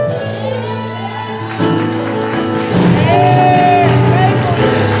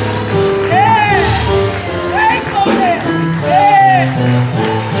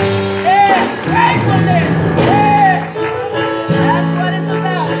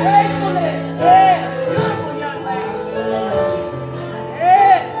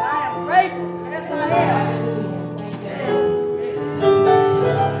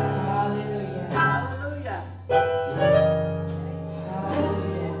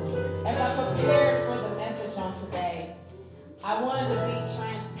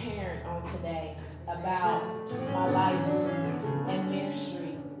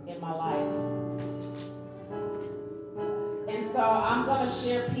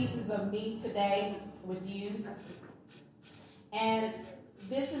share pieces of me today with you. And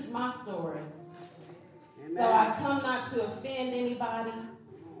this is my story. Amen. So I come not to offend anybody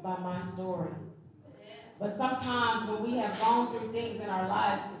by my story. But sometimes when we have gone through things in our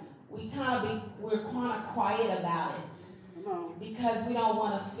lives, we're kind of quiet about it because we don't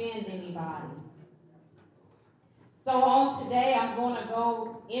want to offend anybody. So on today, I'm going to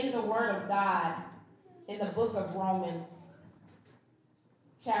go in the Word of God in the book of Romans,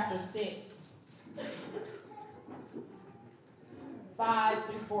 chapter 6, 5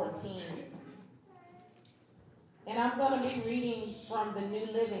 through 14. And I'm going to be reading from the New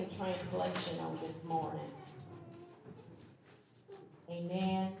Living Translation on this morning.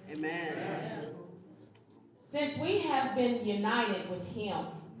 Amen. Amen. Since we have been united with him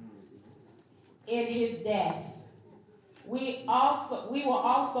in his death, we will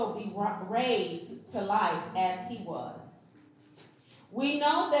also be raised to life as he was. We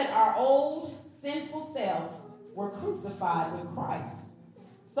know that our old sinful selves were crucified with Christ,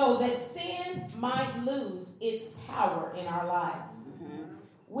 so that sin might lose its power in our lives.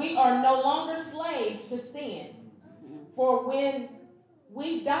 We are no longer slaves to sin, for when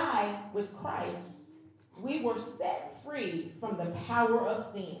we died with Christ, we were set free from the power of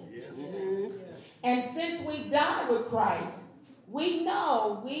sin. And since we died with Christ, we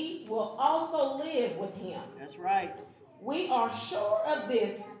know we will also live with him. That's right. We are sure of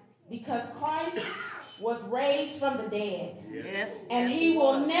this because Christ was raised from the dead. Yes. And yes, he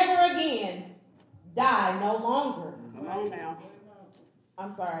will never again die no longer. Come on now.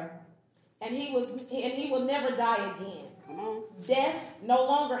 I'm sorry. And he will never die again. Come on. Death no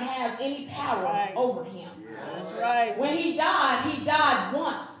longer has any power over him. That's right. When he died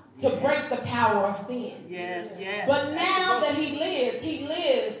once to break the power of sin. Yes, yes. But now that he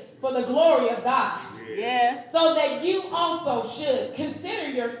lives for the glory of God. Yes. So that you also should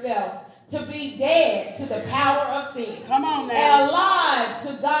consider yourselves to be dead to the power of sin. Come on now. And alive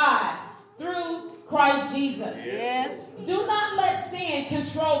to God through Christ Jesus. Yes. Do not let sin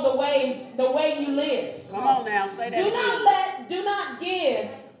control the way you live. Come on now, say that. Do not give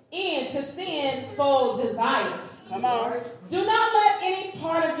in to sinful desires. Come on. Do not let any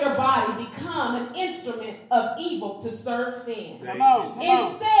part of your body become an instrument of evil to serve sin. Come on.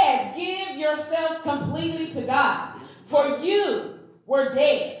 Instead, give yourselves completely to God, for you were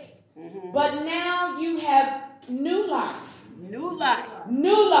dead. But now you have new life. New life.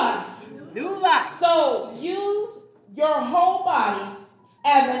 New life. New life. So use your whole body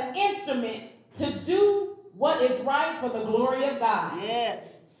as an instrument to do what is right for the glory of God.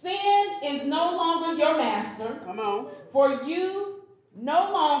 Yes. Sin is no longer your master. Come on. For you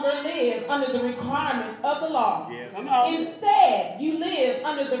no longer live under the requirements of the law. Yes. Come on. Instead, you live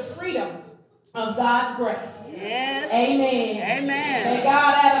under the freedom of God's grace. Yes. Amen. Amen. May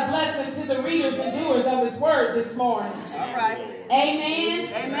God add a blessing to the readers and doers of his word this morning. All right. Amen.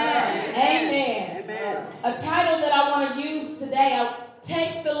 Amen. Amen. Amen. A title that I want to use today,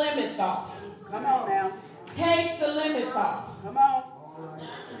 take the limits off. Come on now. Take the limits off. Come on.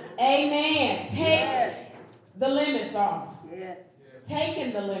 Amen. Take the limits off. Yes.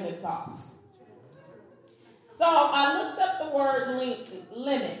 Taking the limits off. So I looked up the word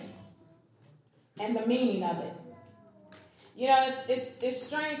limit and the meaning of it. You know, it's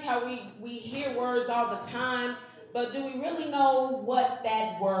strange how we hear words all the time, but do we really know what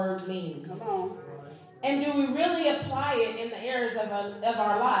that word means? Come on. And do we really apply it in the areas of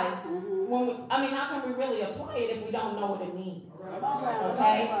our lives? How can we really apply it if we don't know what it means?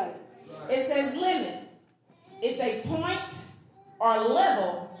 Okay? It says limit. It's a point or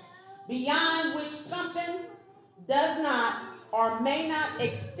level beyond which something does not or may not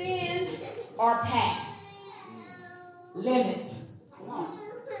extend or pass. Limit.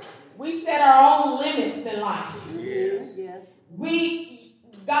 We set our own limits in life. Yes.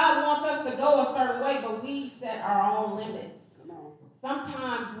 God wants us to go a certain way, but we set our own limits.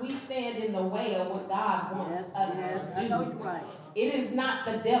 Sometimes we stand in the way of what God wants us to do. I know you're right. It is not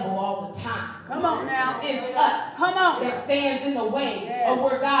the devil all the time. Come on now. It's us that stands in the way of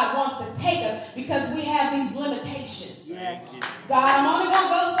where God wants to take us because we have these limitations. Yes. God, I'm only going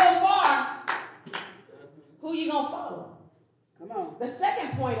to go so far. Who you going to follow? Come on. The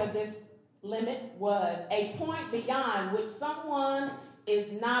second point of this limit was a point beyond which someone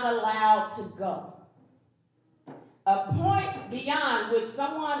is not allowed to go. A point beyond which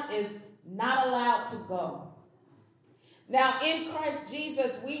someone is not allowed to go. Now, in Christ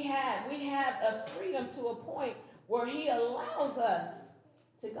Jesus, we have a freedom to a point where he allows us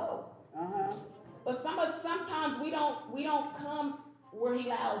to go. But sometimes we don't come where he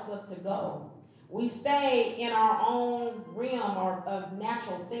allows us to go. We stay in our own realm of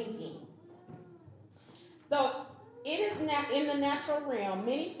natural thinking. So it is in the natural realm,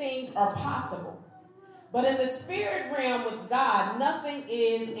 many things are possible. But in the spirit realm with God, nothing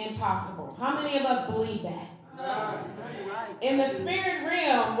is impossible. How many of us believe that? In the spirit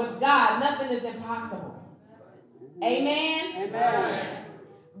realm with God, nothing is impossible. Amen? Amen.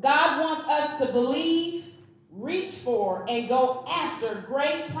 God wants us to believe, reach for, and go after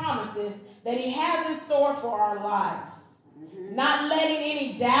great promises that he has in store for our lives. Not letting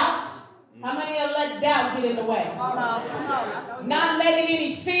any doubt. How many of let doubt get in the way? Come on. Not letting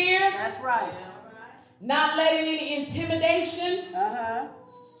any fear. That's right. Not letting any intimidation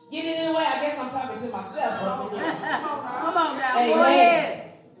get in the way. I guess I'm talking to myself over here. Come on now. Amen. Go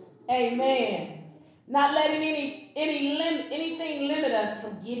ahead. Amen. Not letting anything limit us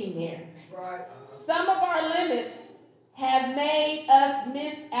from getting there. Right. Some of our limits have made us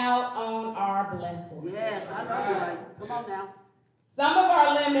miss out on our blessings. Yes, I know you're right. Come on now. Some of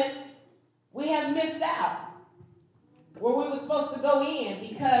our limits we have missed out where we were supposed to go in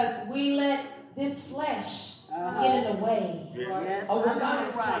because we let this flesh get in the way Yes, of where I know God you're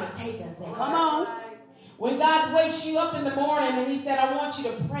is right. trying to take us at. Come on. When God wakes you up in the morning and he said, I want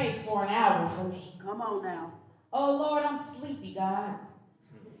you to pray for an hour for me. Come on now. Oh, Lord, I'm sleepy, God.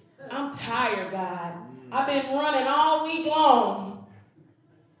 I'm tired, God. I've been running all week long.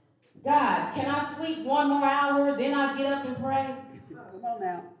 God, can I sleep one more hour, then I'll get up and pray? Come on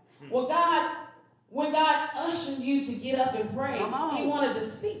now. Well, God, when God ushered you to get up and pray, Come on. he wanted to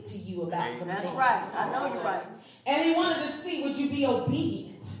speak to you about some That's things. right. I know you're right. And he wanted to see, would you be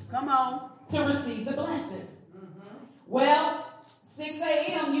obedient Come on. to receive the blessing? Well, 6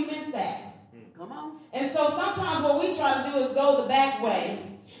 a.m., you missed that. Come on. And so sometimes what we try to do is go the back way.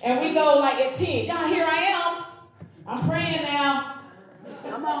 And we go like at 10. God, here I am. I'm praying now.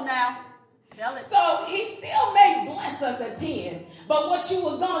 Come on now. Tell it. So he still may bless us at 10. But what you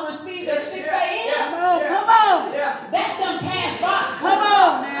was going to receive at 6 a.m., Come on. that done passed by. Come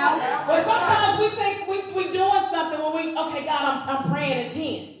on now. But sometimes we think we're doing something when okay, God, I'm praying at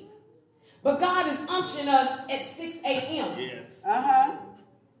 10. But God is unctioning us at 6 a.m. Yes.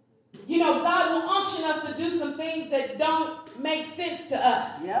 You know, God will unction us to do some things that don't make sense to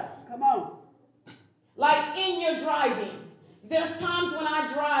us. Yep. Come on. Like in your driving, there's times when I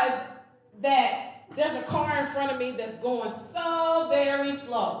drive that there's a car in front of me that's going so very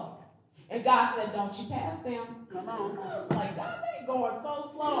slow. And God said, don't you pass them. Come on. I was like, God, they going so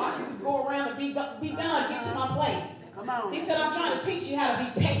slow. I can just go around and be done, get to my place. Come on. He said, I'm trying to teach you how to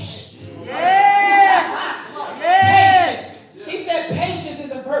be patient. Yes. Yes. Patience. He said, patience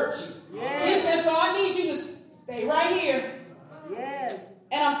is a virtue. Yes. He said, so I need you to stay right here. Yes.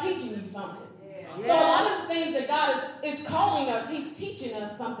 And I'm teaching you something. Yes. So a lot of the things that God is calling us, he's teaching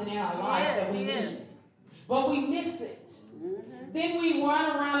us something in our lives that we need. But we miss it. Then we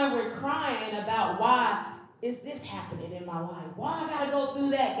run around and we're crying about why is this happening in my life? Why I got to go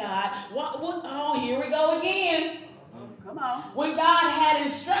through that, God? What? Oh, here we go again. Come on. When God had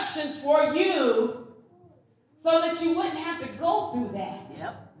instructions for you so that you wouldn't have to go through that.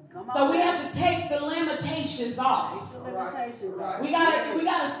 Yep. Come on. So we have to take the limitations off. Limitations. We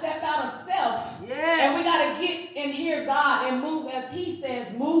gotta step out of self. Yes. And we gotta get and hear God and move as he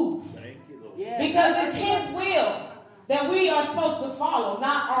says move. Thank you, Lord. Yes. Because it's his will that we are supposed to follow,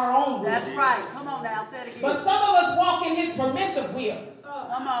 not our own will. That's right. Come on now. Say it again. But some of us walk in his permissive will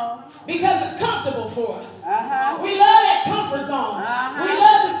Come on. because it's comfortable for us. Uh-huh. We love that comfort zone. Uh-huh. We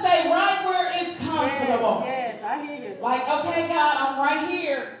love to stay right where it's comfortable. Yes, I hear you. Like, okay, God, I'm right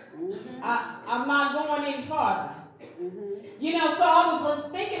here. I'm not going any farther. You know, so I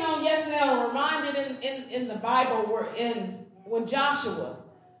was thinking on yesterday, I was reminded in the Bible when Joshua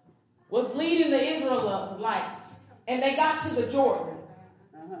was leading the Israelites and they got to the Jordan.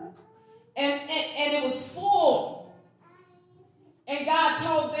 And it was full. And God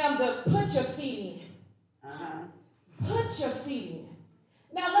told them to put your feet in. Put your feet in.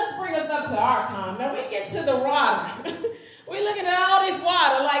 Now let's bring us up to our time. Now we get to the water. We're looking at all this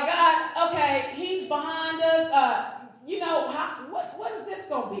water like, God, okay, he's behind us. You know, what is this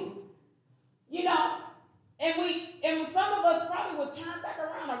going to be? You know, and some of us probably would turn back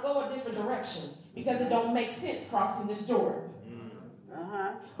around or go a different direction because it don't make sense crossing this Jordan.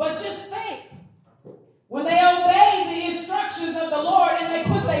 But just think, when they obeyed the instructions of the Lord and they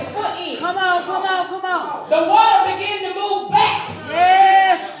put their foot in, Come on, come on, come on. the water began to move back.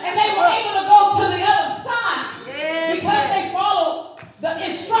 Yes. And they were able to go to the other side Yes. because they followed the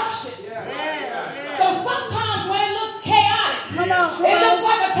instructions. Yes. So sometimes when it looks chaotic, Come on, come it looks on.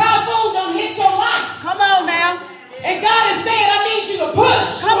 like a typhoon done hit your life. Come on now. And God is saying, I need you to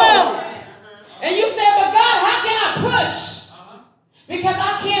push. Come on. And you said, but God, how can I push? Because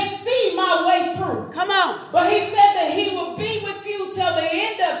I can't see my way through. Come on. But he said that he will be with you till the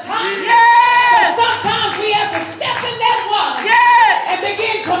end of time. Yes. So sometimes we have to step in that water Yes. and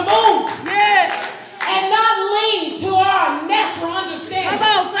begin to move Yes. and not lean to our natural understanding. Come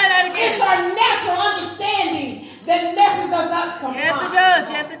on, say that It's again. our natural understanding that messes us up sometimes. Yes, it does.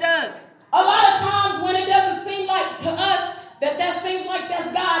 Yes, it does. A lot of times when it doesn't seem like to us that seems like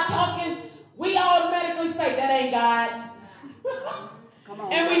that's God talking, we automatically say that ain't God. Come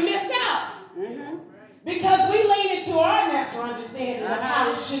on. And we miss out. Mm-hmm. Because we lean into our natural understanding of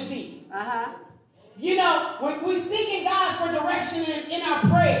how it should be. You know, when we're seeking God for direction in our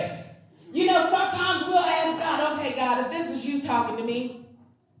prayers, you know, sometimes we'll ask God, okay, God, if this is you talking to me,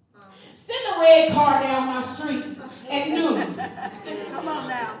 send a red car down my street at noon. Come on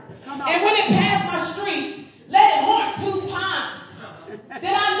now. Come on. And when it passed my street, let it horn 2 times.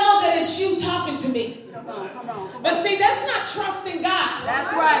 Then I know that it's you talking to me. Come on, come on. But see, that's not trusting God.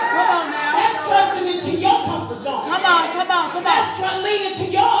 That's right. Come on now. That's trusting into your comfort zone. Come on, come on, come on. That's leaning to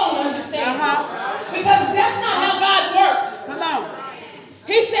your own understanding. Because that's not how God works. Come on.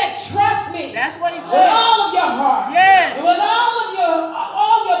 He said, trust me. That's what he said. With all of your heart. Yes. With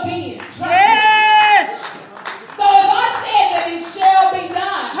all your being. Trust me. Yes. So if I said that it shall be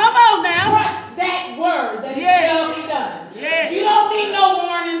done, Come on now. trust that word that it Yes. shall be done. Yes. You don't need no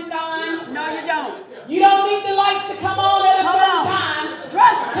warning signs. No, you don't. You don't need the lights to come on at a Come certain on. time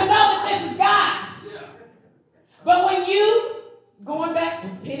Trust to me. know that this is God. But when you, going back,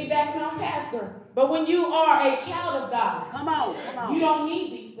 piggybacking on Pastor, but when you are a child of God, Come on, come on. you don't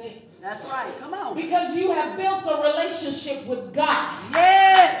need these things. That's right. Come on. Because you have built a relationship with God.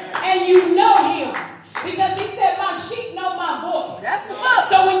 Yes. And you know Him. Because He said, my sheep know my voice. That's the book.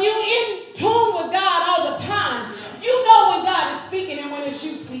 So when you're in tune with God all the time, you know when God is speaking and when it's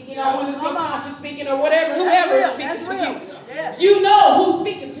you speaking or when it's your conscience speaking or whatever, whoever is speaking That's to real. you. Yes. You know who's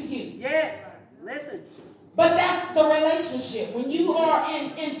speaking to you. Yes. Listen. But that's the relationship. When you are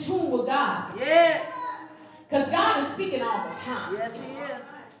in tune with God. Yes. Because God is speaking all the time. Yes, he is.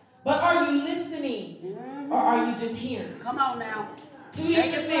 But are you listening or are you just hearing? Come on now. 2 Make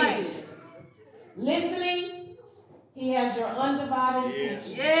different it plain. things. Listening, He has your undivided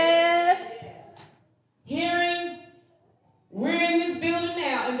attention. Yes. Hearing, we're in this building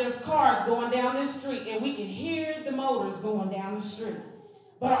now and there's cars going down this street and we can hear the motors going down the street.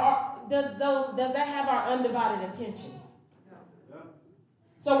 But does that have our undivided attention?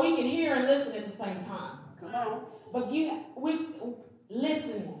 So we can hear and listen at the same time. Come on. But we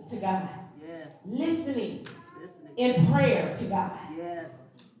listening to God. Yes. Listening Listening. in prayer to God. Yes.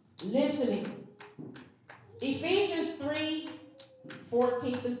 Listening. Ephesians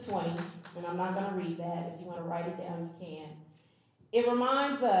 3:14 through 20. And I'm not going to read that. If you want to write it down, you can. It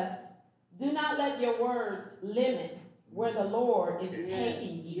reminds us, do not let your words limit where the Lord is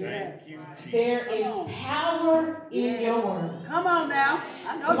taking you. Yes. There is power in your words. Come on now.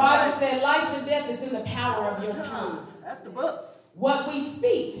 I know The Bible you said life and death is in the power of your tongue. That's the book. What we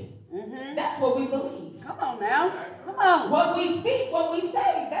speak, Mm-hmm. that's what we believe. Come on now. Come on. What we speak, what we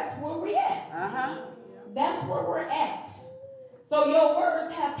say, that's where we're at. Uh-huh. That's where we're at. So your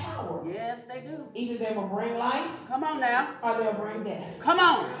words have power. Yes, they do. Either they will bring life Come on now. or they'll bring death. Come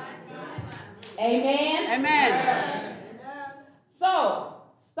on. Amen? Amen. So,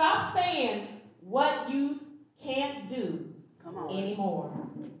 stop saying what you can't do Come on. anymore.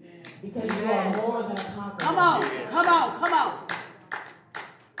 Because you are more than a conqueror. Come on. Come on. Come on.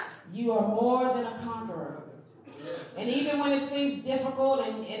 You are more than a conqueror. And even when it seems difficult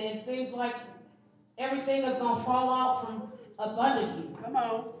and it seems like everything is going to fall out from up under you, Come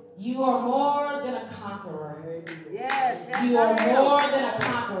on. you are more than a conqueror. Yes. Yes. You are I am. more than a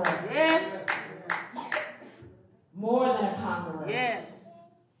conqueror. Yes. More than a conqueror. Yes.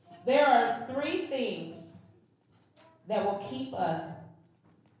 There are 3 things that will keep us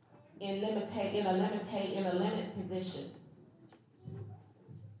in a limit position.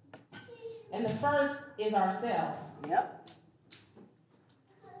 And the first is ourselves. Yep.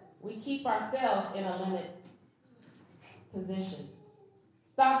 We keep ourselves in a limit position.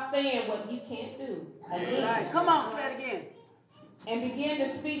 Stop saying what you can't do. Right. Come on. Say it again. And begin to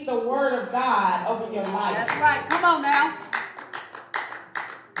speak the word of God over your life. That's right. Come on now.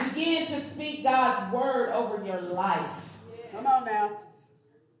 Begin to speak God's word over your life. Come on now.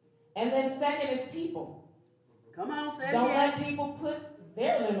 And then second is people. Come on. Say it Don't again. let people put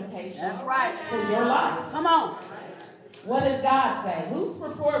their limitations That's right. for your life. Come on. What does God say? Whose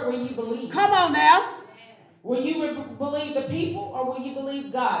report will you believe? Come on now. Will you believe the people or will you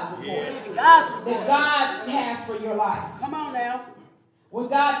believe God's report? God's That report. God has for your life. Come on now. When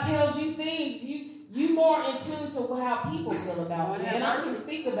God tells you things, you more in tune to how people feel about you. And I can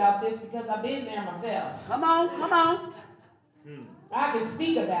speak about this because I've been there myself. Come on. I can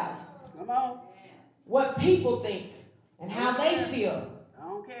speak about it. Come on. What people think and how they feel. I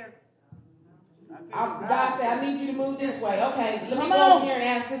don't care. God said, I need you to move this way. Okay, let me Come go on. over here and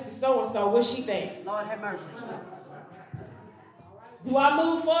ask Sister So-and-so what she think. Lord have mercy. Do I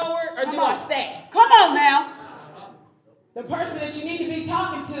move forward or Come do on. I stay? Come on now. The person that you need to be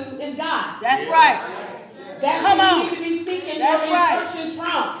talking to is God. That's right. That's Come who on. you need to be seeking That's your right. instructions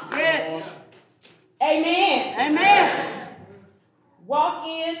from. Yes. Amen. Amen. Walk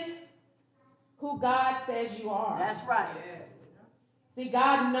in who God says you are. That's right. See,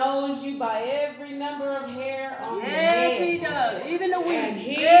 God knows you by every number of hair on your Yes, head. he does. Even the And wind.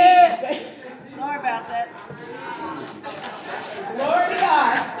 he, Yes. Sorry about that. Glory to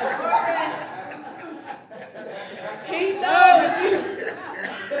God. He knows you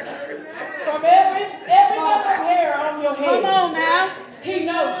from every number of hair on your head. Come on now. He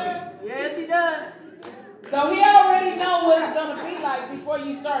knows you. Yes, he does. So he already knows what it's going to be like before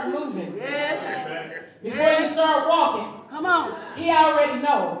you start moving. Yes. Before you start walking. Come on. He already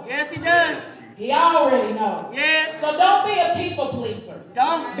knows. Yes, he does. He already knows. Yes. So don't be a people pleaser.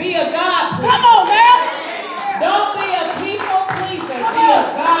 Don't. Be a God pleaser. Come on now. Don't be a people pleaser. Be a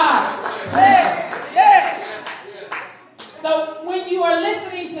God. Yes. Yes. So when you are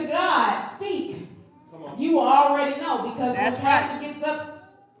listening to God speak, you will already know, because That's when Pastor right. gets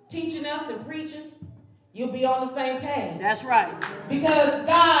up teaching us and preaching, you'll be on the same page. That's right. Because as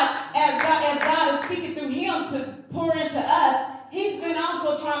God is speaking through him to pour into us, he's been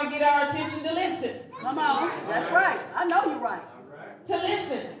also trying to get our attention to listen. Come on. That's right. I know you're right. To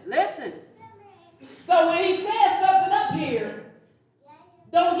listen. Listen. So when he says something up here,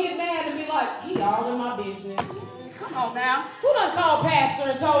 don't get mad and be like, he all in my business. Come on now. Who done called Pastor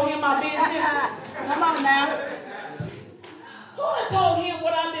and told him my business? Come on now. Who done told him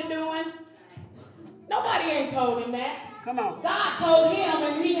what I've been doing? Nobody ain't told him that. Come on. God told him,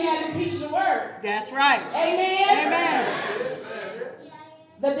 and he had to preach the word. That's right. Amen? Amen.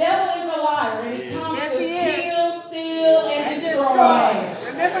 The devil is a liar, and he comes Yes, to he is. kill, steal, and And destroy.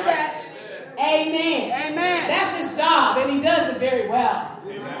 destroy. Remember that. Amen. Amen. That's his job, and he does it very well.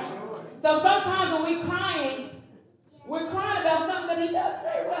 So sometimes when we're crying about something that he does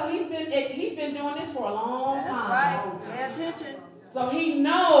very well. He's been doing this for a long That's time. right. Pay attention. So he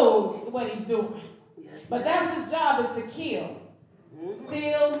knows what he's doing. But that's his job, is to kill,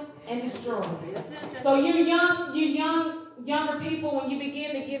 steal, and destroy. Pay attention. So younger people, when you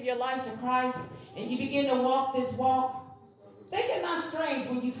begin to give your life to Christ and you begin to walk this walk, think it not strange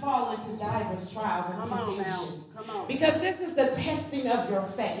when you fall into diverse trials and Come on temptation. now. Come on. Because this is the testing of your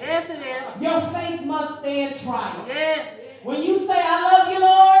faith. Yes, it is. Your faith must stand trial. Yes. When you say, I love you,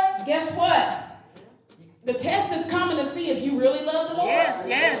 Lord, guess what? The test is coming to see if you really love the Lord. Yes,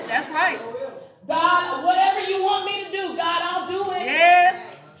 yes, that's right. God, whatever you want me to do, God, I'll do it.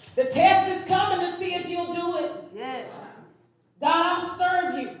 Yes. The test is coming to see if you'll do it. Yes. God, I'll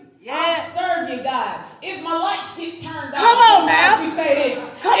serve you. Yes. I'll serve you, God. If my lights get turned off, Come on now. we say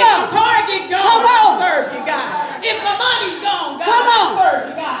this. Come if on. my car get gone, Come I'll on. serve you, God. If my money's gone, God, Come I'll on. serve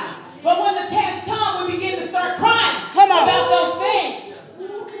you, God. But when the tests come, we begin to start crying Come on. about those things.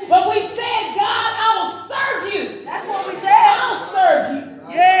 But we said, God, I will serve you. That's what we said. I'll serve you.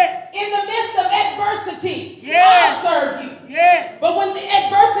 Yes. In the midst of adversity, Yes. I'll serve you. Yes. But when the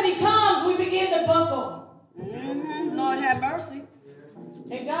adversity comes, we begin to buckle. Mm-hmm. Lord have mercy.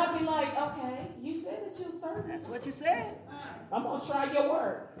 And God be like, okay, you said that you'll serve me. That's what you said. I'm going to try your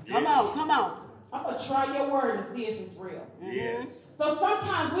word. Come on. Come on. I'm going to try your word and see if it's real. Yes. So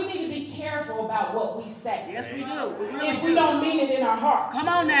sometimes we need to be careful about what we say. Yes, we do. We really If we do. don't mean it in our heart. Come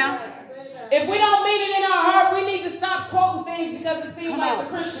on now. If we don't mean it in our heart, we need to stop quoting things because it seems Come like on. the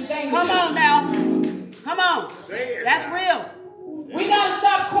Christian thing to Come do. on now. Come on. That's real. We got to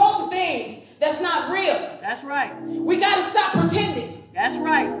stop quoting things that's not real. That's right. We got to stop pretending. That's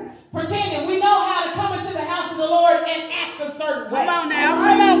right. Pretending. We know how to come into the house of the Lord and act a certain way. Come on now.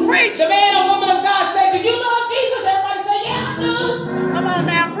 Come on. Preach. The man or woman of God say, do you love Jesus? Everybody say, yeah, I do. Come on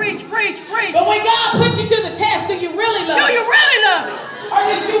now. Preach. Preach. Preach. But when God puts you to the test, do you really love Do him? you really love it? Or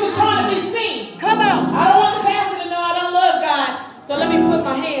just you was trying to be seen? Come on. I don't want the pastor to know I don't love God, so let me put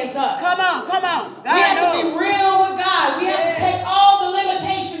my hands up. Come on. Come on. God We have to be knows. real with God. We have to take all the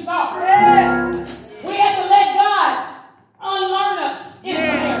limitations off. Yeah. We have to let God unlearn us in some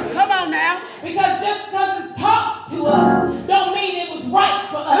Yeah. areas. Come on now. Because just because it's taught to us, don't mean it was right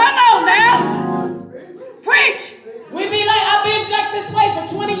for us. Come on now. Preach. We be like, I've been like this way for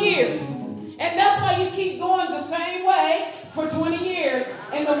 20 years. And that's why you keep going the same way for 20 years.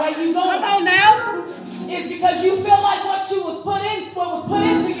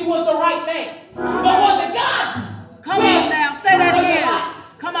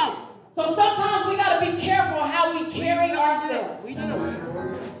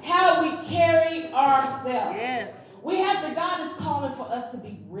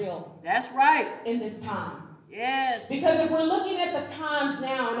 real That's right. in this time. Yes. Because if we're looking at the times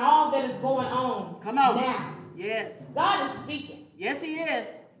now and all that is going on Come on. now, Yes. God is speaking. Yes, he is.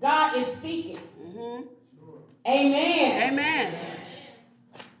 God is speaking. Mm-hmm. Amen. Amen.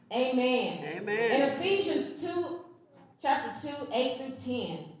 Amen. Amen. In Ephesians 2, chapter 2, 8 through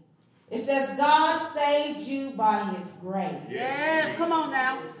 10, it says, God saved you by his grace. Yes, come on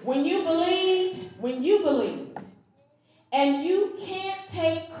now. When you believed, and you can't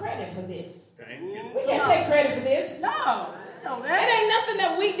take credit for this. We can't take credit for this. No. No, It that. ain't nothing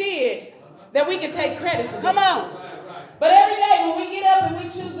that we did that we can take credit for. Come this. on. But every day when we get up and we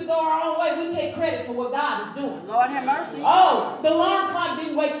choose to go our own way, we take credit for what God is doing. Lord have mercy. Oh, the alarm clock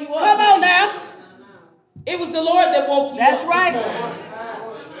didn't wake you up. Come on now. It was the Lord that woke you That's up. right. This morning.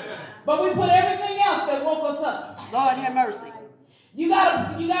 But we put everything else that woke us up. Lord have mercy. You got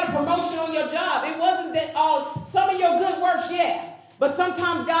a promotion on your job. It wasn't that all some of your good works, yeah. But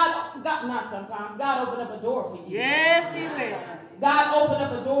sometimes God opened up a door for you. Yes, he will. God opened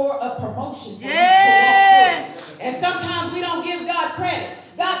up a door of promotion for Yes. you. And sometimes we don't give God credit.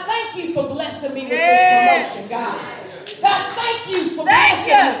 God, thank you for blessing me with Yes. this promotion, God. God, thank you for Thank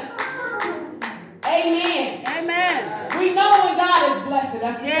blessing me. Amen. Amen. We know when God is blessing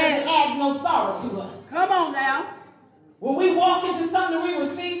us because Yes. it adds no sorrow to us. Come on now. When we walk into something, we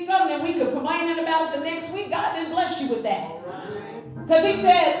receive something, and we could complain about it the next week, God didn't bless you with that. Because he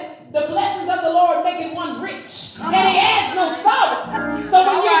said, the blessings of the Lord make it one rich, and he adds no sorrow. So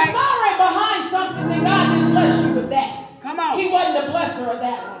when you're sorrowing behind something, then God didn't bless you with that. Come on. He wasn't the blesser of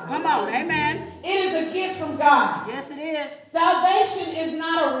that one. Come on. Amen. It is a gift from God. Yes, it is. Salvation is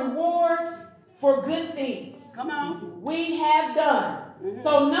not a reward for good things Come on. we have done.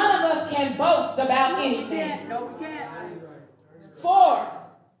 So none of us can boast about No, we anything. can't. No, we can't. For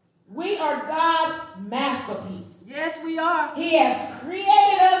we are God's masterpiece. Yes, we are. He has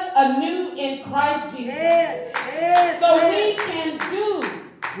created us anew in Christ Jesus. Yes. Yes. So yes. we can do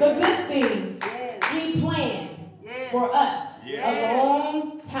the good things Yes. he planned Yes. for us Yes. a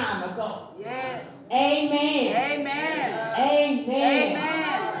long time ago. Yes. Amen. Amen. Amen.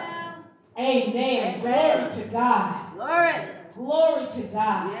 Amen. Amen. Glory to God. Glory. Glory to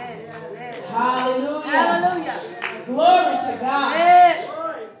God. Yes. Yes. Hallelujah. Hallelujah. Glory to God. Yes.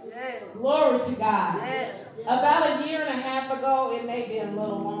 Yes. Glory to God. Yes. About a year and a half ago, it may be a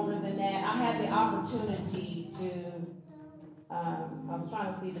little longer than that, I had the opportunity to, I was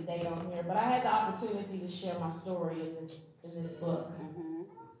trying to see the date on here, but I had the opportunity to share my story in this book.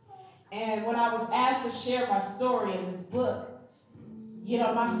 And when I was asked to share my story in this book, you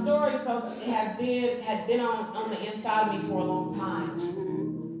know, my story had been on the inside of me for a long time.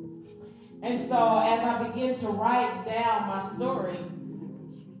 And so as I began to write down my story,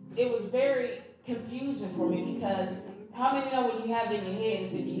 it was very confusing for me because how many know when you have it in your head,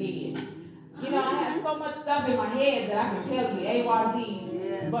 it's in your head? You know, I had so much stuff in my head that I could tell you A, Y,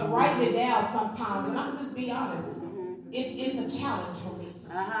 Z, but writing it down sometimes, and I'm just be honest, it's a challenge for me.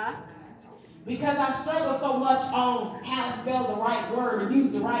 Because I struggle so much on how to spell the right word and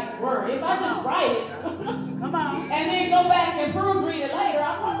use the right word. If I just write it Come on. and then go back and proofread it later,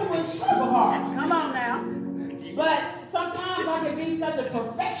 I probably wouldn't struggle hard. Come on now. But sometimes I can be such a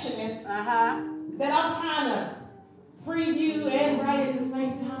perfectionist that I'm trying to preview and write at the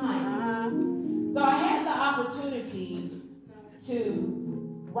same time. So I had the opportunity to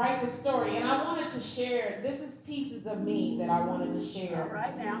write the story, and I wanted to share. This is pieces of me that I wanted to share.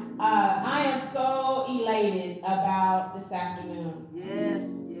 Right now. I am so elated about this afternoon.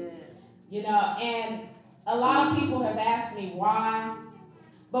 Yes. Yes. You know, and a lot of people have asked me why.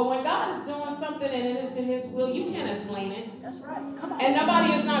 But when God is doing something and it is in his will, you can't explain it. That's right. Come on. And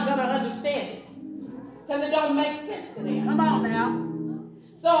nobody is not going to understand it. Because it don't make sense to them. Come on now.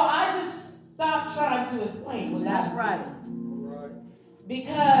 So I just stopped trying to explain what God's That's right. doing.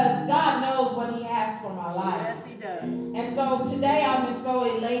 Because God knows what he has for my life. Yes, he does. And so today I'm so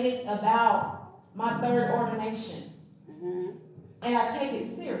elated about my third ordination. And I take it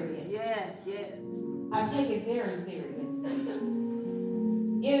serious. Yes, yes. I take it very serious.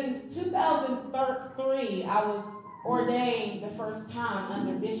 In 2003, I was ordained the first time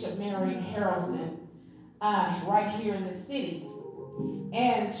under Bishop Mary Harrelson right here in the city.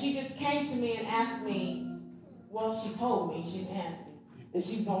 And she just came to me and asked me, well, she told me, she didn't ask me, that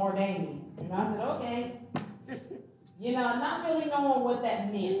she's going to ordain me. And I said, okay. You know, not really knowing what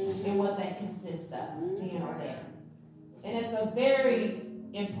that meant and what that consists of, being ordained. And it's a very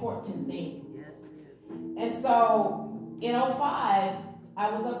important thing. Yes, it is. And so in 2005, I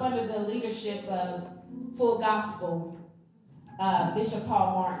was up under the leadership of Full Gospel, Bishop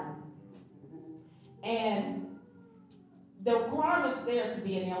Paul Martin. And the requirements there to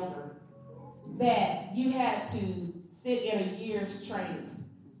be an elder, that you had to sit in a year's training,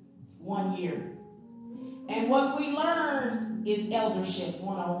 1 year. And what we learned is eldership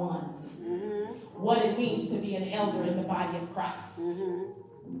 101. What it means to be an elder in the body of Christ.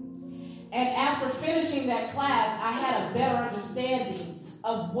 And after finishing that class, I had a better understanding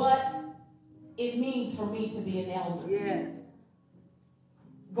of what it means for me to be an elder. Yes.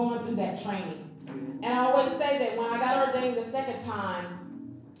 Going through that training. And I always say that when I got ordained the second time,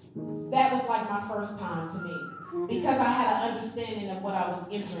 that was like my first time to me. Because I had an understanding of what I was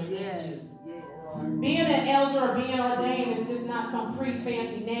entering into. Being an elder or being ordained is just not some pretty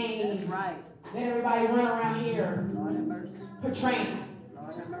fancy name. That's right. That everybody run around here Lord have mercy. portraying.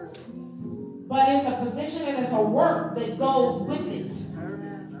 Lord have mercy. But it's a position and it's a work that goes with it.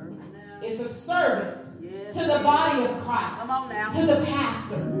 It's a service to the body of Christ. Come on now. To the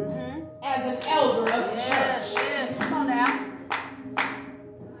pastor. As an elder of the church. Yes. Come on now.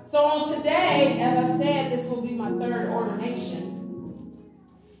 So on today, as I said, this will be my third ordination.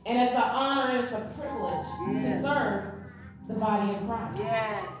 And it's an honor and it's a privilege to serve the body of Christ.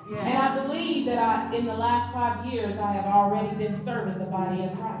 Yes, yes. And I believe that in the last 5 years, I have already been serving the body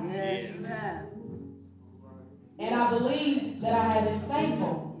of Christ. Yes, you have. And I believe that I have been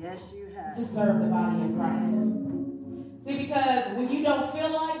faithful Yes, you have. to serve the body of Christ. See, because when you don't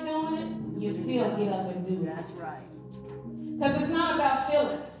feel like doing it, you still get up and do it. That's right. Because it's not about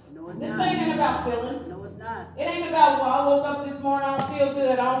feelings. No, it's this not. thing ain't about feelings. No, it's not. It ain't about, well, I woke up this morning, I don't feel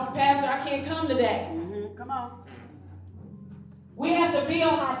good. Pastor, I can't come today. Come on. We have to be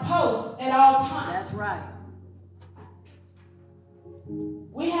on our posts at all times. That's right.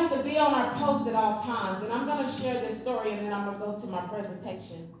 We have to be on our post at all times. And I'm going to share this story and then I'm going to go to my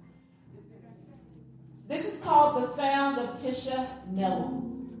presentation. This is called The Sound of Tisha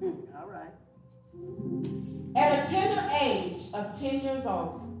Nellis. All right. At a tender age of 10 years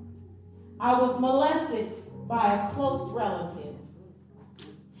old, I was molested by a close relative.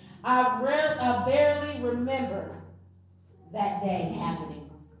 I barely remember that day happening.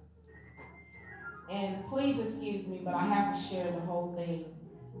 And please excuse me, but I have to share the whole thing.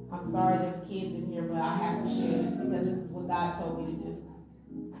 I'm sorry there's kids in here, but I have to share this because this is what God told me to do.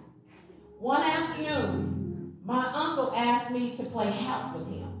 One afternoon, my uncle asked me to play house with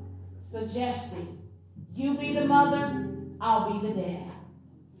him, suggesting, you be the mother, I'll be the dad.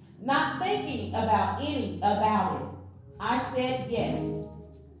 Not thinking about it, I said yes.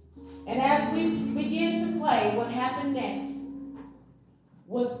 And as we began to play, what happened next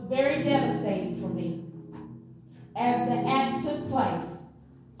was very devastating for me. As the act took place,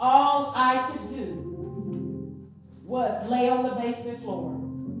 all I could do was lay on the basement floor,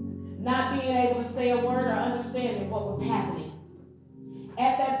 not being able to say a word or understanding what was happening.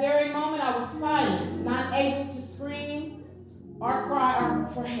 At that very moment, I was silent, not able to scream or cry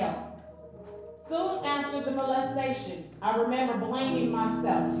for help. Soon after the molestation, I remember blaming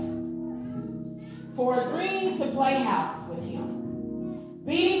myself for agreeing to play house with him.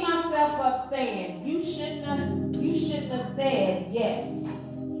 Beating myself up saying, you shouldn't have said yes.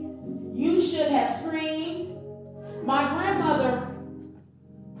 You should have screamed. My grandmother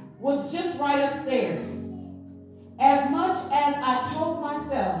was just right upstairs. As much as I told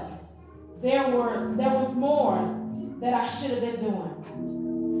myself there was more that I should have been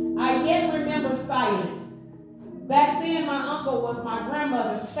doing. I yet remember silence. Back then, my uncle was my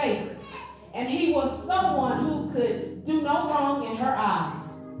grandmother's favorite, and he was someone who could do no wrong in her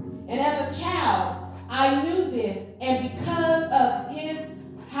eyes. And as a child, I knew this, and because of his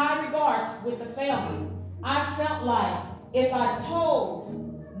high regards with the family, I felt like if I told,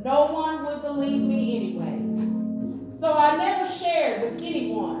 no one would believe me anyways. So I never shared with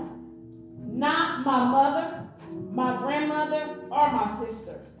anyone, not my mother, my grandmother, or my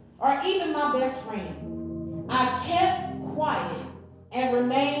sisters, or even my best friend. I kept quiet and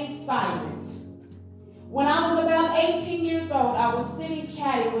remained silent. When I was about 18 years old, I was sitting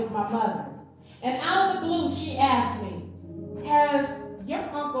chatting with my mother. And out of the blue, she asked me, has your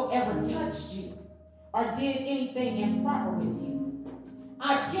uncle ever touched you or did anything improper with you?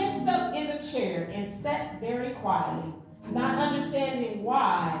 I tensed up in the chair and sat very quietly, not understanding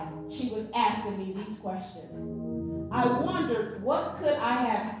why she was asking me these questions. I wondered what could I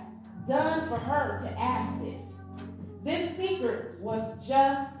have done for her to ask this. This secret was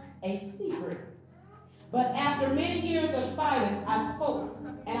just a secret. But after many years of silence, I spoke,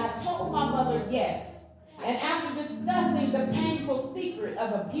 and I told my mother yes. And after discussing the painful secret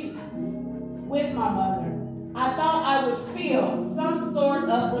of abuse with my mother, I thought I would feel some sort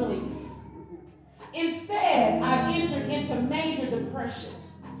of relief. Instead, I entered into major depression,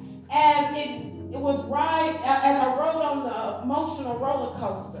 as it it was right as I rode on the emotional roller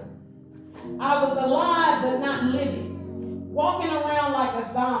coaster. I was alive but not living, walking around like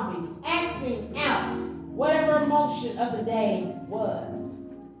a zombie, acting out whatever emotion of the day was.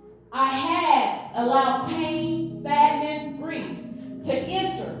 I had allowed pain, sadness, grief to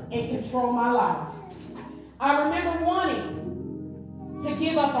enter and control my life. I remember wanting to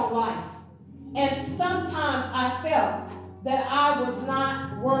give up on life, and sometimes I felt that I was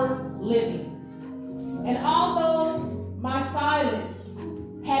not worth living. And although my silence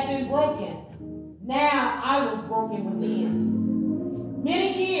had been broken, now I was broken within.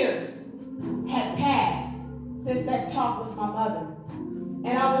 Many years had passed since that talk with my mother,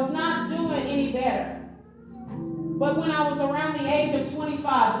 and I was not doing any better. But when I was around the age of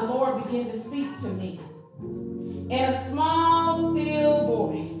 25, the Lord began to speak to me in a small, still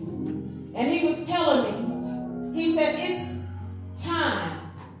voice. And he was telling me, he said, it's time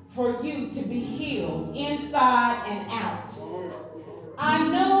for you to be healed inside and out. I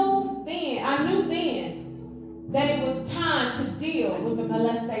knew then that it was time to deal with the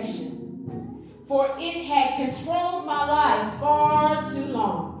molestation, for it had controlled my life far too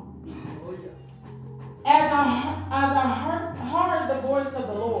long. As I heard the voice of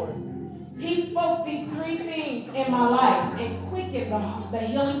the Lord, he spoke these three things in my life and quickened the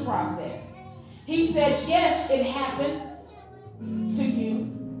healing process. He said, yes, it happened to you.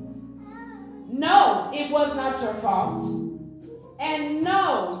 No, it was not your fault. And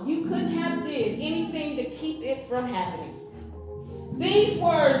no, you couldn't have did anything to keep it from happening. These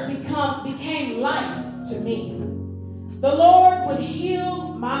words became life to me. The Lord would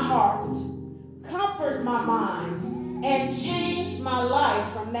heal my heart, comfort my mind, and change my life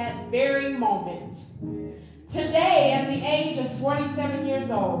from that very moment. Today, at the age of 47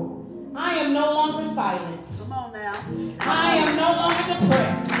 years old, I am no longer silent. Come on now. I am no longer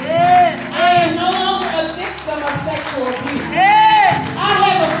depressed. Yes. I am no longer a victim of sexual abuse. Yes. I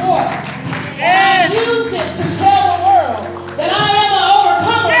have a voice. Yes. And I use it to tell the world that I am an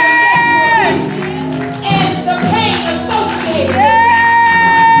overcomer of sexual abuse and the pain associated with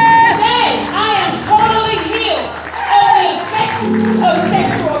it. Today, I am totally healed of the effects of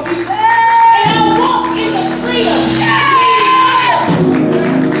sexual abuse. And I walk in the freedom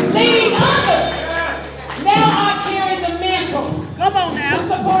leading others. Now I carry the mantle Come on to now.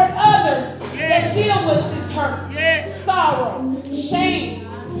 support others that deal with this hurt, Yes. sorrow, shame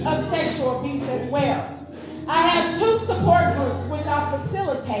of sexual abuse as well. I have two support groups which I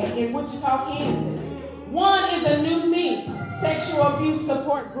facilitate in Wichita, Kansas. One is a New Me sexual abuse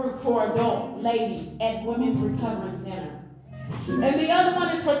support group for adult ladies at Women's Recovery Center. And the other one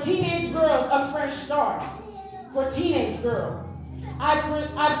is for teenage girls, a fresh start for teenage girls. I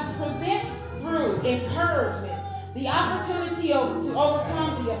present through encouragement the opportunity to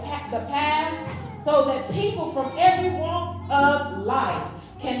overcome the past so that people from every walk of life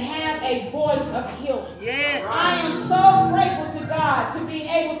can have a voice of healing. Yes. I am so grateful to God to be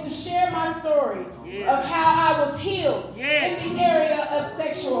able to share my story of how I was healed in the area of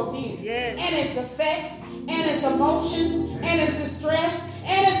sexual abuse and its effects and its emotions and its distress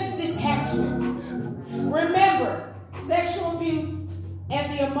and its detachment. Remember, sexual abuse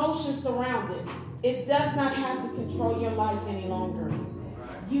and the emotions surrounding it does not have to control your life any longer.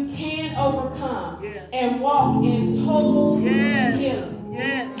 You can overcome and walk in total healing.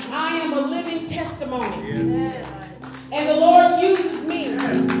 Yes. I am a living testimony. And the Lord uses me.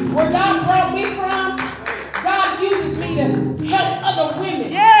 Where God brought me from, God uses me to help other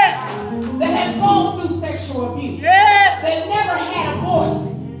women that have gone through sexual abuse. That never had a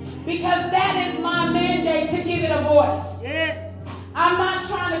voice. Because that is my mandate to give it a voice. I'm not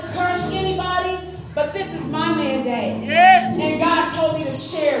trying to curse anybody, but this is my mandate. And God told me to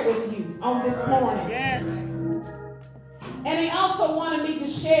share with you on this morning. And he also wanted me to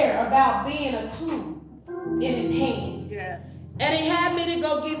share about being a tool in his hands. And he had me to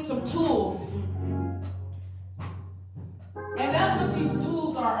go get some tools. And that's what these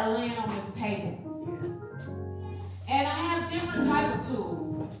tools are laying on this table. And I have different type of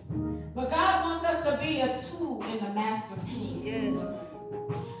tools. But God wants us to be a tool in the master's hand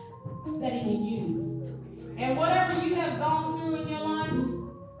that he can use. And whatever you have gone through in your life,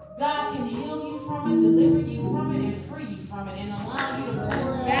 God can heal you from it, deliver you from it, and free you from it, and allow you to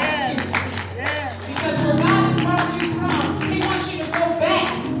pour it back into it. Because where God has brought you from, he wants you to go back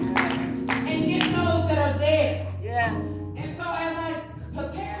and get those that are there. And so as I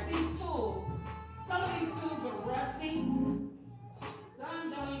prepared these tools, some of these tools are rusty.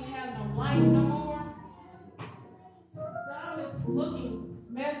 Some don't even have no life no more. Some is looking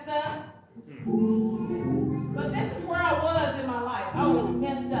messed up. But this is where I was in my life. I was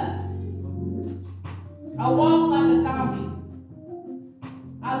messed up.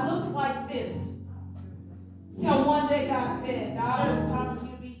 I looked like this. Till one day God said, daughter, it's time for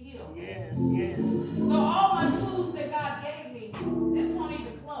you to be healed. Yes, yes. So all my tools that God gave me, this won't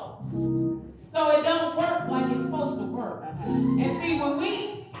even close. So it don't work like it's supposed to work. And see, when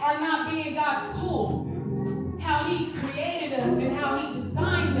we are not being God's tool, how he created us and how he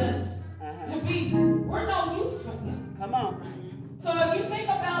designed us to be, we're no use for him. Come on. So if you think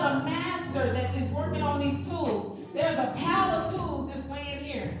about a master that is working on these tools, there's a pile of tools just laying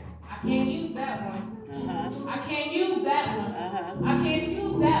here. I can't use that one. I can't use that one. I can't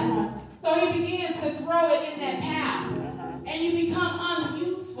use that one. So he begins to throw it in that pile. And you become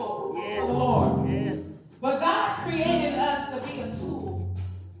unuseful for the Lord. Yes. But God created us to be a tool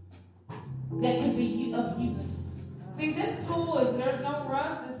that can be of use. See, this tool there's no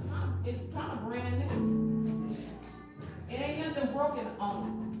rust. It's kind of brand new. It ain't nothing broken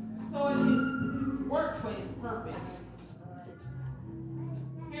on it. So it can work for its purpose.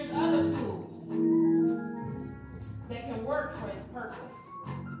 Here's other tools that can work for its purpose.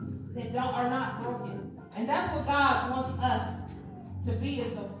 That are not broken. And that's what God wants us to be,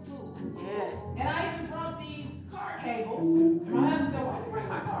 is those tools. Yes. And I even brought these car cables. My husband said, why do you bring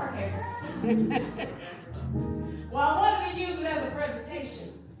my car cables? Well, I wanted to use it as a presentation.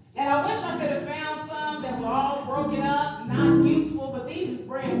 And I wish I could have found some that were all broken up, not useful, but these is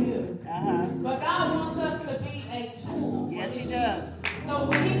brand new. But God wants us to be a tool. Yes, he does. So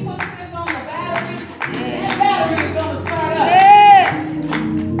when he puts this on the battery, that battery is going to start up. Yeah.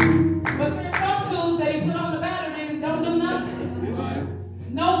 But there's some tools that he put on the battery and don't do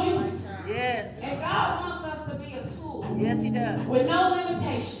nothing. No use. Yes. And God wants us to be a tool. Yes, he does. With no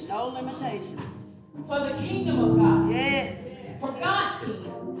limitations. No limitation. For the kingdom of God. Yes. For God's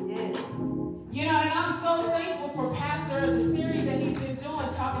kingdom. Yes. You know, and I'm so thankful for Pastor, the series that he's been doing,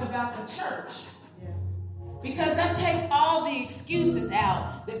 talking about the church. Because that takes all the excuses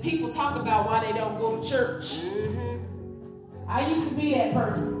out that people talk about why they don't go to church. I used to be that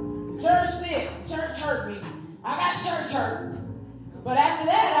person. Church this, church hurt me. I got church hurt. But after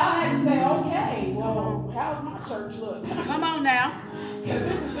that, I had to say, okay, well, how's my church look? Come on now. Because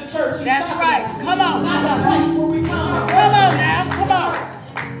this is the church. That's right. Come on. Not the place where we come. Come on now. Come on.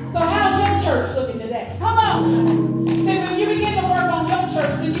 So how's your church looking today? Come on. See, when you begin to work on your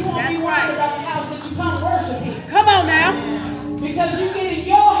church, then you won't be worried about the house that you come worship in. Come on now. Because you get in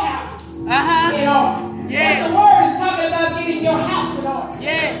your house in order. Yeah. The word is talking about getting your house in order.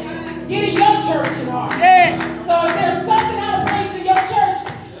 Yeah. Getting your church in order. Yeah. So if there's something out of place in your church,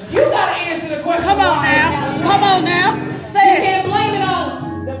 you got to answer the question. Come on now. Come on now. Say You it. can't blame it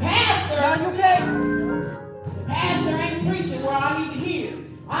on the pastor. No, you can't. The pastor ain't preaching where I need to hear.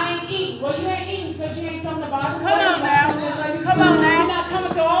 I ain't eating. Well, you ain't eating because you ain't coming to Bible study. Come on now. Come on now. You're not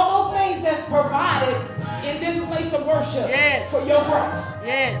coming to all those things that's provided in this place of worship for your growth.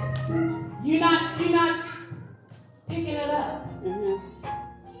 Yes. You're not picking it up.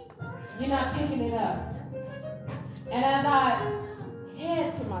 You're not picking it up. And as I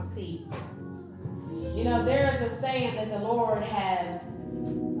head to my seat, you know, there is a saying that the Lord has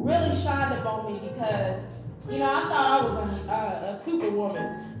really shined upon me because, you know, I thought I was a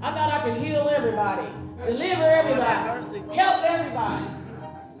superwoman. I thought I could heal everybody, deliver everybody, help everybody.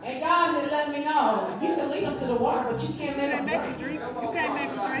 And God has let me know, you can lead them to the water, but you can't make them drink. You can't make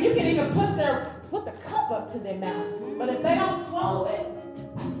them drink. You can even put the cup up to their mouth. But if they don't swallow it,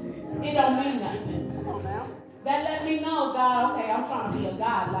 it don't mean nothing. Come on now. That let me know, God, okay, I'm trying to be a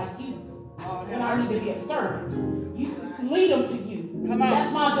God like you. And I need to be a servant. You lead them to you. Come on.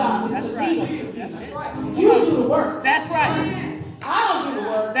 That's my job, is That's to right. lead them to you. That's right. You do the work. That's right. I don't do the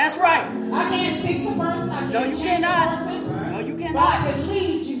work. That's right. I can't fix a person. I can't No, you change cannot. a person. No, you But I cannot. can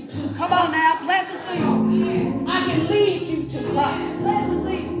lead you to Come on now. Plant the seed. I can lead you to Christ. Plant the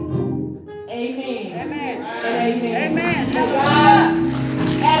seed. Amen. Amen. And amen. Amen. So God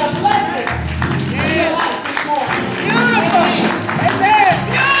add a blessing to your life this morning. Beautiful. Amen.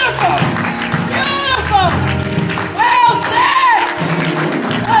 Beautiful. Beautiful. Well said.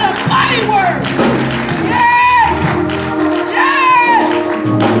 What a mighty word. Yes. Yes.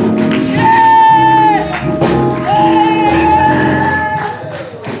 Yes. Yes.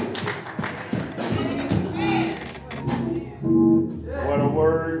 What a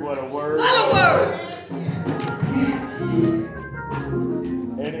word, what a word. What a word.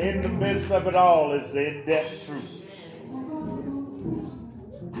 And in the midst of it all is the in-depth truth.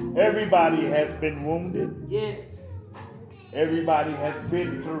 Everybody has been wounded. Yes. Everybody has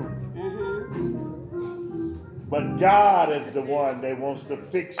been through. But God is the one that wants to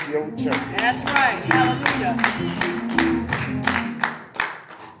fix your church. That's right. Hallelujah.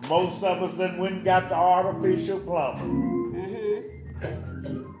 Most of us then went and got the artificial plumbing.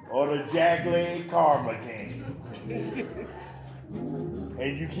 or the jackleg car mechanic.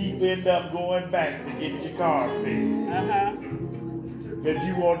 And you keep end up going back to get your car fixed. Because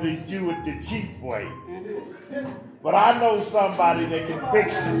you want to do it the cheap way. But I know somebody that can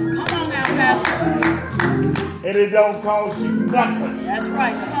fix it. Come on now, Pastor. And it don't cost you nothing. That's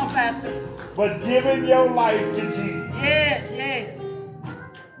right. Come on, Pastor. But giving your life to Jesus. Yes, yes.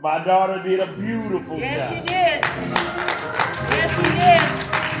 My daughter did a beautiful Yes, job. she did. Yes, she did.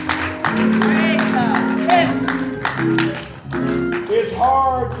 Praise God. Yes. It's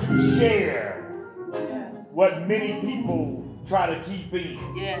hard to share what many people try to keep in.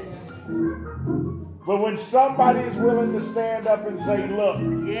 Yes. But when somebody is willing to stand up and say, look,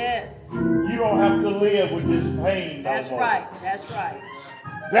 Yes. you don't have to live with this pain no That's more. right. That's right.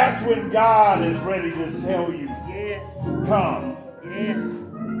 That's when God is ready to tell you, Yes. come, Yes.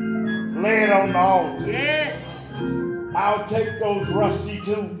 lay it on the altar. Yes. I'll take those rusty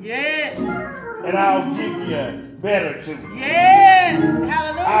tools Yes. and I'll give you better tools. Yes. I'll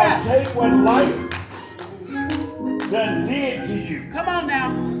Hallelujah. take what life done did to you Come on now.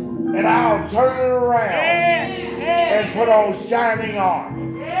 and I'll turn it around Yes. Yes. and put on shining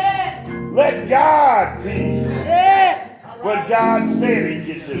armor. Yes. Let God be Yes. what God said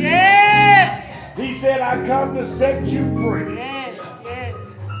he could do. Yes. He said, I come to set you free. Yes. Yes.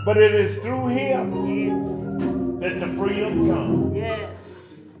 But it is through him Yes. that the freedom comes. Yes.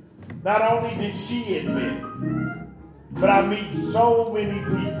 Not only did she admit, but I meet so many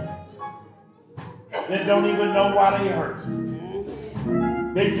people that don't even know why they hurt.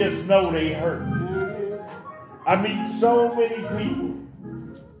 They just know they hurt. I meet so many people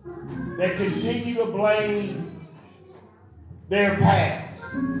that continue to blame their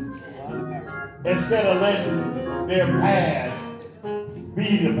past instead of letting their past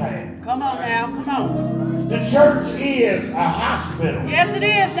be the past. Come on now. Come on. The church is a hospital, Yes, it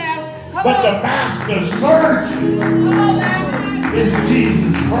is now. Come but on. the master surgeon Come on now. is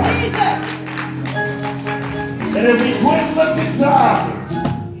Jesus Christ. Jesus. And if we quit looking to others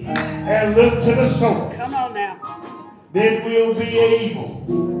and look to the source, Come on now. then we'll be able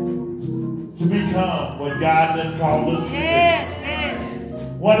to become what God done called us to Yes. Yes.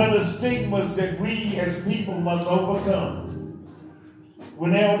 be. One of the stigmas that we as people must overcome.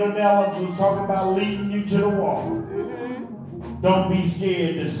 When Elder Nellums was talking about leading you to the wall, don't be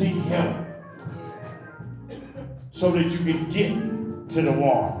scared to seek help so that you can get to the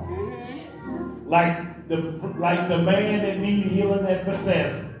wall. Like the man that needed healing at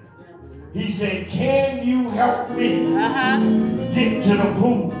Bethesda. He said, can you help me get to the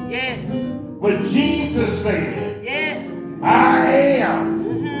pool? Yes. But Jesus said, Yes. I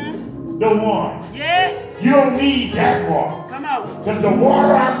am the one. Yes. You don't need that water. Come on. Because the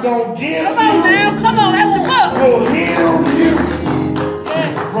water I'm going to give Come on you now. Come on. That's the book. will heal you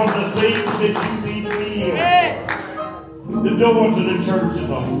Yes. from the things that you need to be healed. Yes. The doors of the church is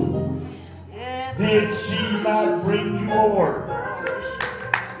open. Yes. Did she not bring you a word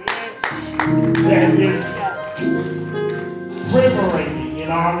Yes. that is liberating in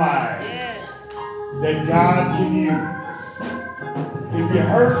our lives Yes. that God can use? If you're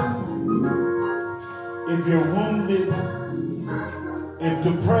hurt, if you're wounded, if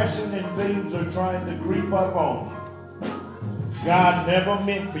depression and things are trying to creep up on you, God never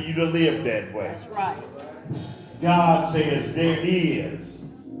meant for you to live that way. That's right. God says there is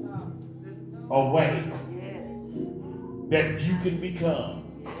a way Yes. that you can become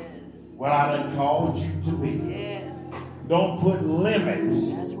Yes. what I done called you to be. Yes. Don't put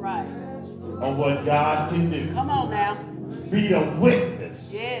limits That's right. on what God can do. Come on now. Be the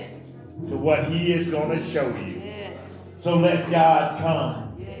witness Yes. to what he is going to show you. Yes. So let God come.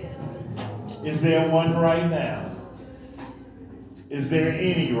 Yes. Is there one right now? Is there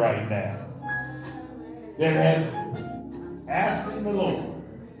any right now that has asked the Lord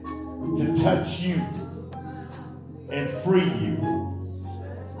to touch you and free you?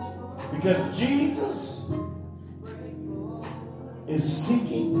 Because Jesus is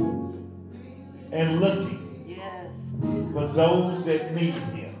seeking and looking Yes. for those that need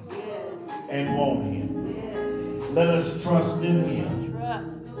him Yes. and want him. Yes. Let us trust in him.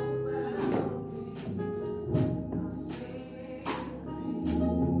 Trust.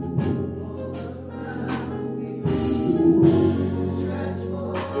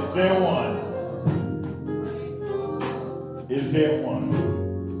 Is there one? Is there one?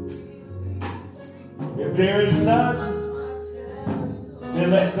 If there is none,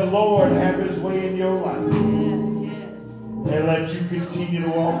 then let the Lord have his way in your life. Yes. Yes. And let you continue to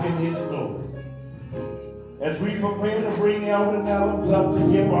walk in his glory. As we prepare to bring Elder Nellums up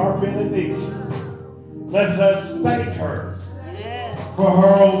to give our benediction, let us thank her Yes. for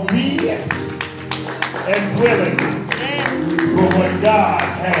her obedience. and willing for what God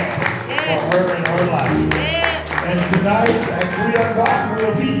has for her in her life. And tonight at 3 o'clock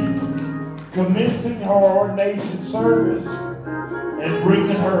we'll be commencing her ordination service and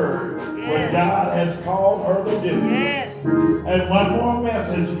bringing her what God has called her to do. And one more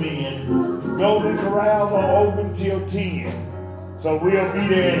message, men. Golden Corral will open till 10. So we'll be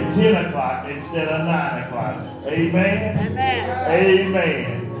there at 10 o'clock instead of 9 o'clock. Amen? Amen.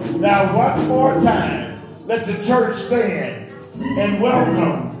 Amen. Now, once more time, let the church stand and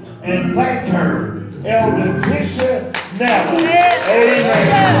welcome and thank her, Elder Tisha Neville.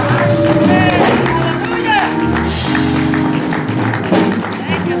 Amen. Hallelujah.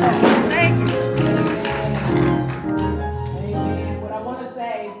 Thank you, Lord. Thank you. Amen. What I want to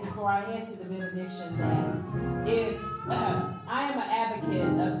say before I head to the benediction that is, I am an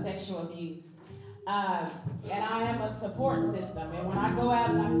advocate of sexual abuse. And I am a support system. And when I go out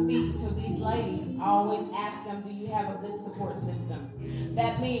and I speak to these ladies, I always ask them, do you have a good support system?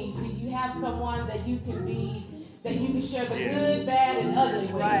 That means, do you have someone that you can be, that you can share the good, bad, and ugly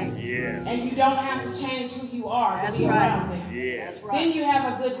with? Right. Yes. And you don't have to change who you are That's to be right. around them. Yes. That's right. Then you have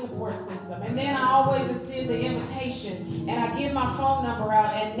a good support system. And then I always extend the invitation and I give my phone number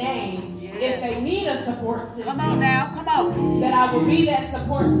out and name if they need a support system. Come on now. Come on. That I will be that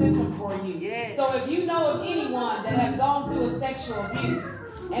support system for you. Yes. So if you know of anyone that have gone through a sexual abuse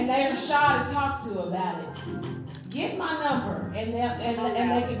and they are shy to talk to about it, get my number and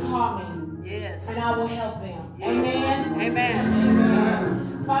they can call me. Yes. And I will help them. Amen. Amen. Amen.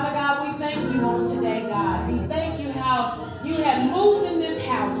 Father God, we thank you on today, God. We thank you how you have moved in this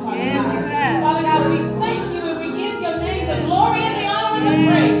house, Father Yes, God. you have. Father God, we thank you and we give your name the glory and the honor and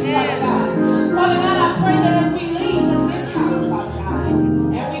the praise, Father God. Father God, I pray that as we leave from this house, Father God,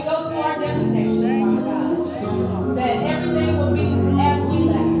 and we go to our destination, Father God, that everything will be as we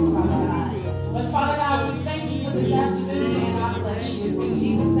left, Father God. But Father God, we thank you for this afternoon and I bless you. In